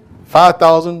 100,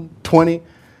 5,000, 20.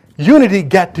 Unity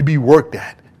got to be worked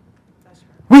at.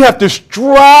 We have to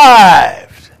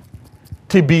strive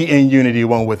to be in unity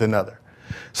one with another.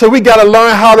 So we got to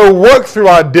learn how to work through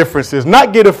our differences,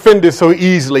 not get offended so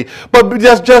easily, but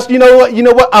just you know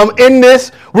what, I'm in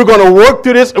this. We're going to work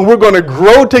through this and we're going to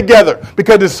grow together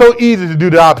because it's so easy to do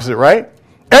the opposite, right?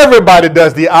 Everybody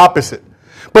does the opposite.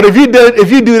 But if you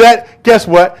do that, guess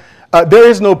what?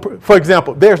 For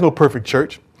example, there is no perfect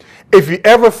church. If you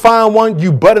ever find one,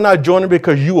 you better not join it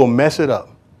because you will mess it up.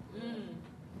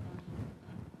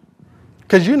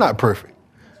 Because you're not perfect.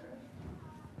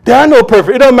 There are no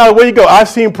perfect. It doesn't matter where you go. I've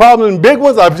seen problems in big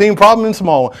ones. I've seen problems in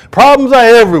small ones. Problems are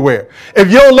everywhere.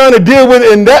 If you don't learn to deal with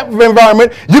it in that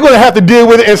environment, you're going to have to deal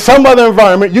with it in some other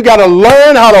environment. You got to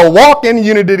learn how to walk in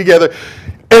unity together.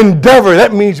 Endeavor.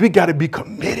 That means we got to be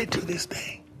committed to this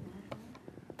thing.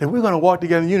 That we're going to walk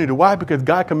together in unity. Why? Because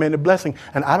God commanded blessing.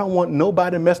 And I don't want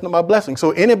nobody messing up my blessing.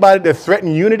 So anybody that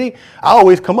threatens unity, I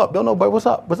always come up. Don't nobody, what's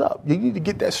up? What's up? You need to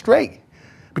get that straight.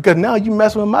 Because now you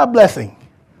messing with my blessing.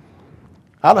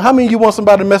 How many of you want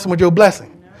somebody messing with your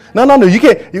blessing? No. You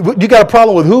can't. You got a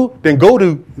problem with who? Then go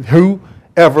to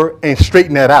whoever and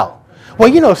straighten that out.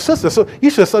 Well, sister, so you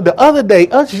should have said the other day,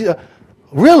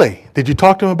 really? Did you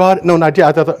talk to him about it? No, not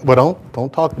yet. I thought, well,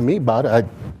 don't talk to me about it.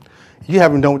 You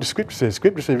haven't done what the scripture says.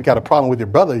 Scripture says if you got a problem with your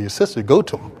brother or your sister, go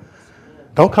to him.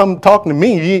 Don't come talking to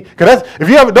me. Because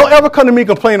don't ever come to me and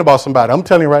complain about somebody. I'm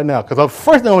telling you right now. Because the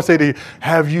first thing I'm going to say to you,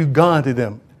 have you gone to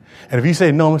them? And if you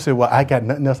say no, I'm going to say, well, I got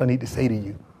nothing else I need to say to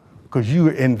you. Because you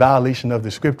are in violation of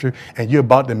the scripture and you're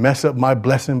about to mess up my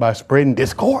blessing by spreading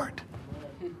discord.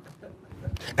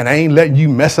 And I ain't letting you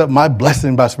mess up my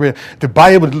blessing by spreading. The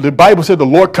Bible said the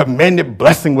Lord commanded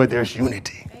blessing where there's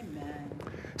unity. Amen.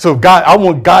 So God, I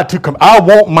want God to come. I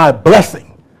want my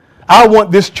blessing. I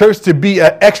want this church to be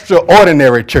an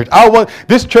extraordinary church.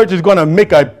 This church is going to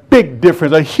make a big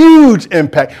difference, a huge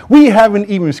impact. We haven't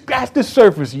even scratched the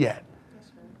surface yet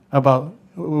about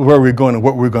where we're going and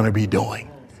what we're going to be doing.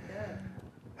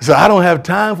 So I don't have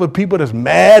time for people that's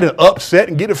mad and upset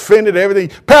and get offended and everything.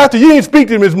 Pastor, you didn't speak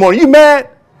to him this morning. You mad?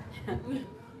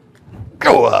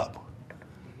 Go up.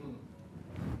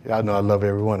 Y'all know I love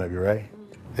every one of you, right?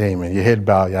 Amen. Your head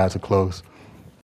bowed, your eyes are closed.